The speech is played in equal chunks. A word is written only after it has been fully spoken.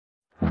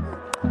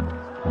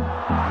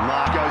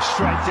goes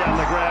straight down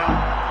the ground.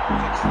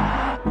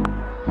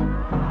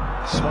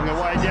 Swung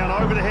away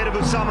down over the head of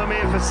Usama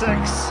Mir for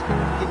 6.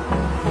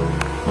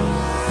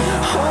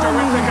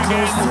 Terrific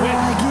again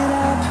with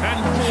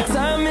and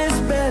time is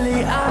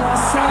barely on our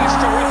side. That is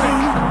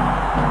terrific.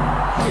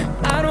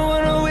 I don't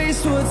want to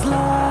waste what's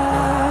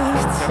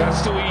left. So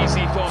that's too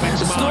easy for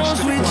Mitch Marsh.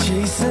 Storms we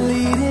chase are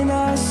leading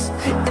us,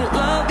 and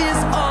love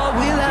is all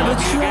we'll ever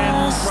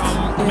trust.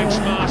 From Mitch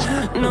Marsh.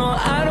 No,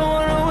 I don't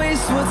want to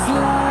waste what's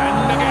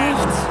left. And again.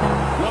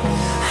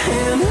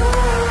 And